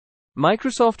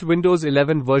Microsoft Windows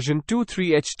 11 version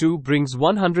 2.3.2 brings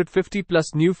 150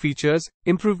 plus new features,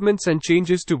 improvements and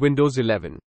changes to Windows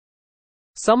 11.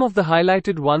 Some of the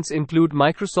highlighted ones include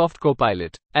Microsoft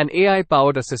Copilot, an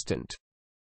AI-powered assistant.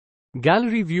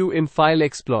 Gallery view in File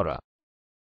Explorer.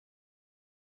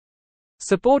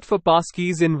 Support for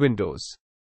passkeys in Windows.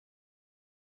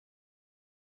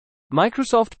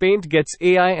 Microsoft Paint gets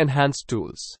AI-enhanced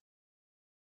tools.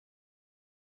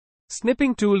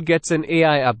 Snipping Tool gets an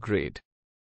AI upgrade.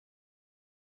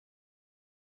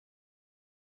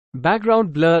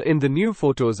 Background blur in the new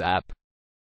Photos app.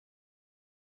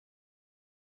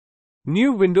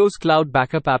 New Windows Cloud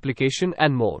Backup application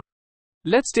and more.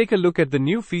 Let's take a look at the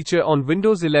new feature on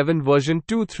Windows 11 version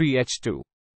 2.3.2.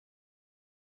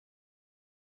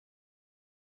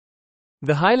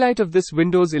 The highlight of this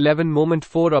Windows 11 Moment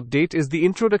 4 update is the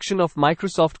introduction of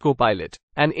Microsoft Copilot,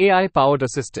 an AI-powered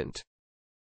assistant.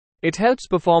 It helps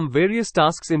perform various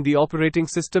tasks in the operating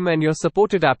system and your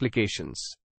supported applications.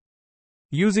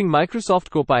 Using Microsoft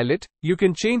Copilot, you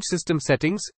can change system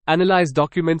settings, analyze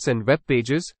documents and web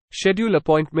pages, schedule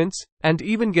appointments, and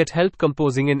even get help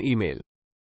composing an email.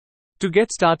 To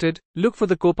get started, look for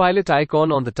the Copilot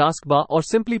icon on the taskbar or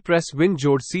simply press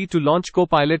Win+C to launch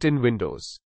Copilot in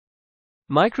Windows.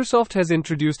 Microsoft has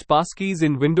introduced passkeys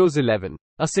in Windows 11,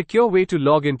 a secure way to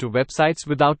log into websites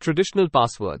without traditional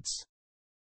passwords.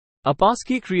 A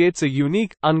passkey creates a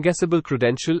unique, unguessable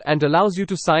credential and allows you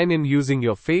to sign in using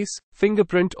your face,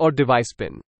 fingerprint, or device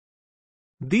PIN.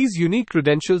 These unique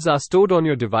credentials are stored on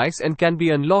your device and can be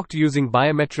unlocked using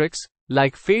biometrics,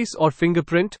 like face or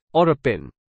fingerprint, or a PIN.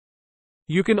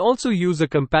 You can also use a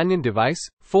companion device,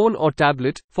 phone or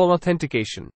tablet, for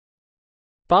authentication.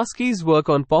 Passkeys work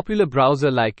on popular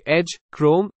browsers like Edge,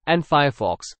 Chrome, and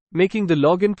Firefox, making the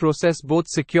login process both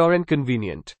secure and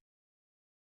convenient.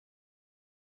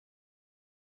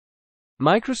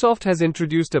 Microsoft has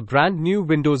introduced a brand new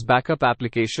Windows backup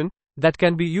application that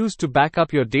can be used to back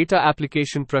up your data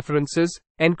application preferences,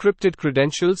 encrypted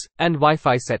credentials, and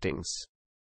Wi-Fi settings.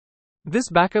 This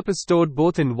backup is stored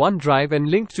both in OneDrive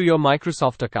and linked to your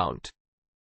Microsoft account.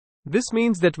 This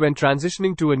means that when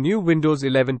transitioning to a new Windows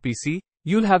 11 PC,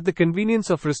 you'll have the convenience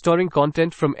of restoring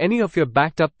content from any of your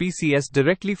backed up PCs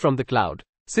directly from the cloud,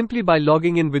 simply by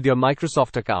logging in with your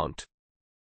Microsoft account.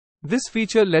 This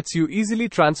feature lets you easily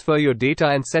transfer your data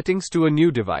and settings to a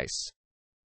new device.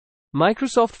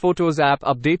 Microsoft Photos app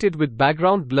updated with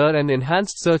background blur and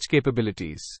enhanced search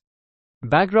capabilities.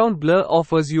 Background blur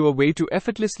offers you a way to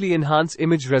effortlessly enhance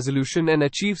image resolution and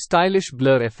achieve stylish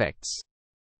blur effects.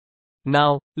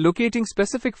 Now, locating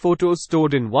specific photos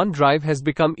stored in OneDrive has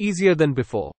become easier than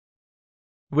before.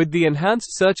 With the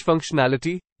enhanced search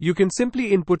functionality, you can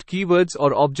simply input keywords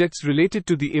or objects related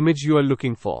to the image you are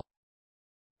looking for.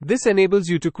 This enables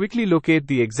you to quickly locate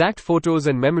the exact photos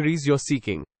and memories you're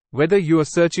seeking, whether you are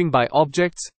searching by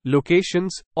objects,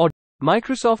 locations, or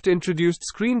Microsoft introduced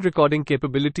screen recording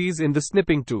capabilities in the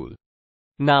Snipping Tool.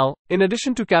 Now, in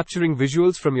addition to capturing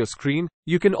visuals from your screen,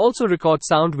 you can also record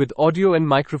sound with audio and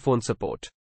microphone support.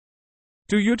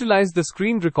 To utilize the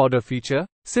screen recorder feature,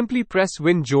 simply press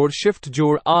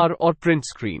Win+Shift+R or print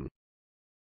screen.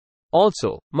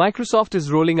 Also, Microsoft is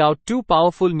rolling out two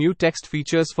powerful new text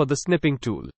features for the Snipping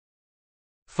Tool.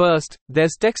 First,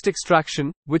 there's text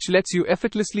extraction, which lets you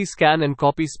effortlessly scan and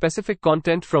copy specific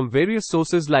content from various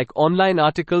sources like online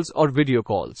articles or video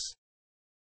calls.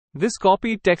 This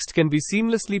copied text can be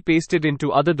seamlessly pasted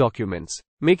into other documents,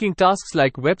 making tasks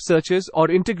like web searches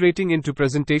or integrating into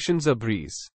presentations a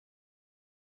breeze.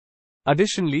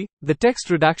 Additionally, the text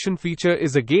redaction feature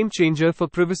is a game changer for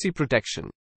privacy protection.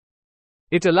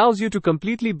 It allows you to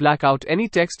completely black out any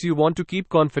text you want to keep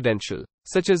confidential,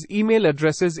 such as email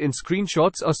addresses in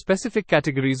screenshots or specific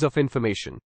categories of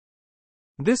information.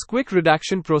 This quick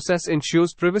redaction process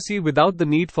ensures privacy without the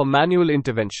need for manual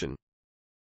intervention.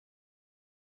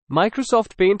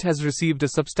 Microsoft Paint has received a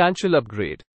substantial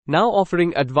upgrade, now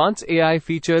offering advanced AI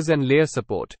features and layer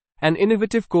support, an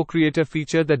innovative co-creator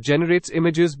feature that generates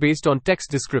images based on text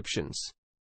descriptions.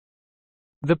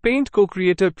 The Paint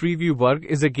Co-Creator Preview Work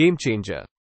is a game changer.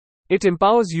 It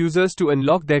empowers users to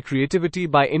unlock their creativity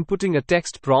by inputting a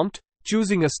text prompt,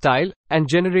 choosing a style, and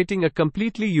generating a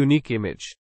completely unique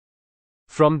image.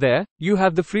 From there, you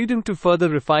have the freedom to further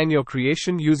refine your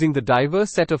creation using the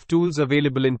diverse set of tools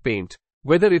available in Paint,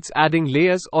 whether it's adding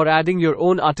layers or adding your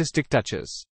own artistic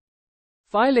touches.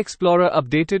 File Explorer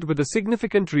updated with a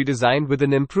significant redesign with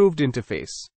an improved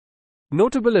interface.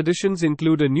 Notable additions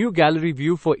include a new gallery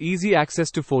view for easy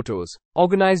access to photos,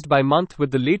 organized by month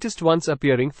with the latest ones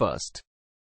appearing first.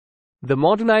 The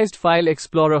modernized File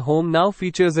Explorer Home now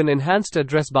features an enhanced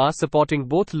address bar supporting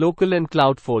both local and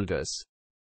cloud folders.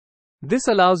 This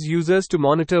allows users to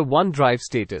monitor OneDrive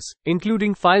status,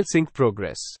 including file sync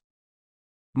progress.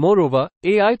 Moreover,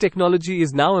 AI technology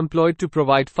is now employed to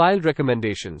provide file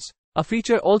recommendations, a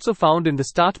feature also found in the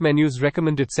Start menu's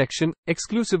recommended section,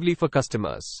 exclusively for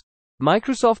customers.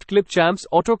 Microsoft Clipchamp's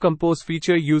Auto Compose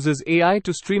feature uses AI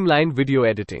to streamline video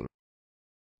editing.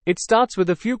 It starts with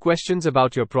a few questions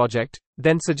about your project,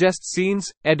 then suggests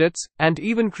scenes, edits, and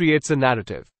even creates a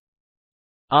narrative.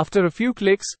 After a few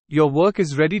clicks, your work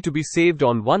is ready to be saved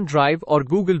on OneDrive or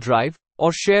Google Drive,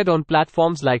 or shared on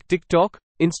platforms like TikTok,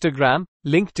 Instagram,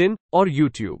 LinkedIn, or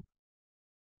YouTube.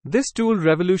 This tool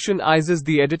revolutionizes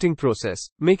the editing process,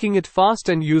 making it fast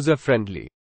and user-friendly.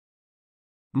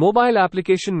 Mobile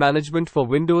application management for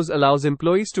Windows allows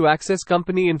employees to access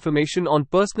company information on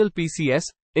personal PCs,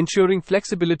 ensuring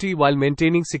flexibility while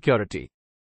maintaining security.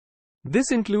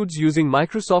 This includes using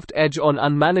Microsoft Edge on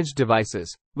unmanaged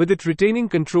devices, with it retaining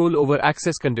control over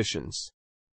access conditions.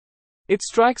 It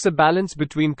strikes a balance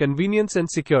between convenience and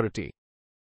security.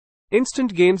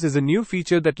 Instant Games is a new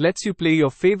feature that lets you play your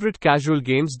favorite casual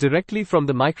games directly from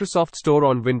the Microsoft Store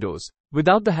on Windows,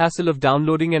 without the hassle of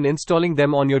downloading and installing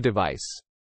them on your device.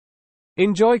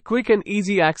 Enjoy quick and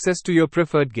easy access to your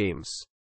preferred games.